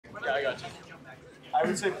got you. I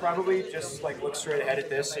would say probably just like look straight ahead at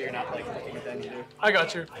this so you're not like looking at them either. I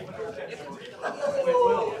got you.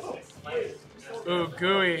 Ooh,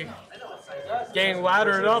 Gooey. Getting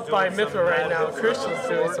laddered up by Mithra right now. Krishna's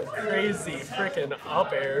doing some crazy freaking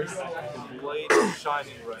up airs.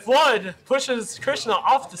 Flood pushes Krishna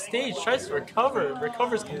off the stage, tries to recover,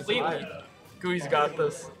 recovers completely. Gooey's got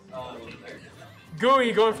this.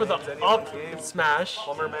 Gooey going for the up smash.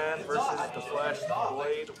 Plumberman versus the Flash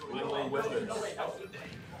Blade really win this.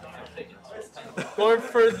 Going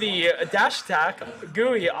for the dash attack,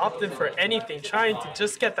 Gooey opted for anything, trying to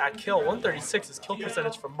just get that kill. 136 is kill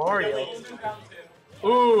percentage for Mario.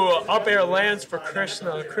 Ooh, up air lands for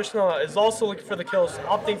Krishna. Krishna is also looking for the kills,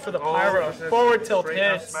 opting for the pyro. Forward tilt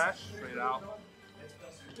hits.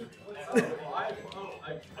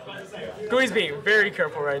 Gooey's being very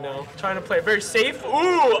careful right now, trying to play it very safe.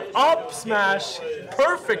 Ooh, up smash.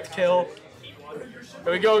 Perfect kill.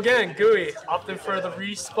 Here we go again. Gooey opting for the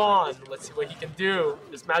respawn. Let's see what he can do.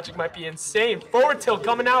 This magic might be insane. Forward tilt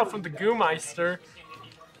coming out from the Goomeister.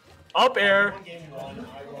 Up air.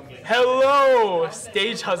 Hello,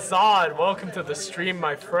 Stage Hazard. Welcome to the stream,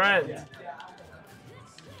 my friend.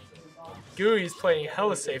 Gooey's playing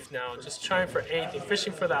hella safe now, just trying for anything,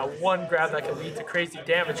 fishing for that one grab that can lead to crazy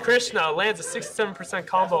damage. Krishna lands a 67%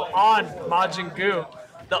 combo on Majin Goo.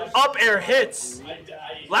 The up air hits.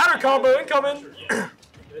 Ladder combo incoming.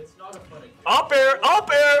 Up air,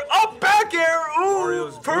 up back air. Ooh,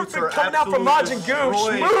 perfect coming out from Majin Goo.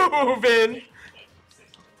 Moving.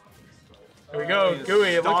 Here we go,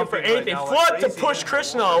 Gooey looking for anything. Flood to push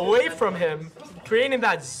Krishna away from him, creating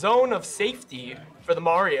that zone of safety for the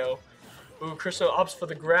Mario. Ooh, Krishna ups for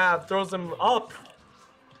the grab, throws him up.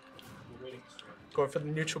 Going for the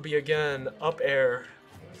neutral B again, up air.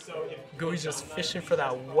 Gooey's just fishing for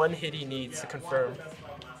that one hit he needs to confirm.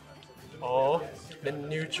 Oh, the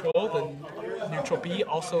neutral B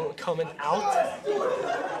also coming out.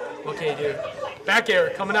 Okay, dude. Back air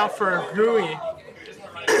coming out for Gooey.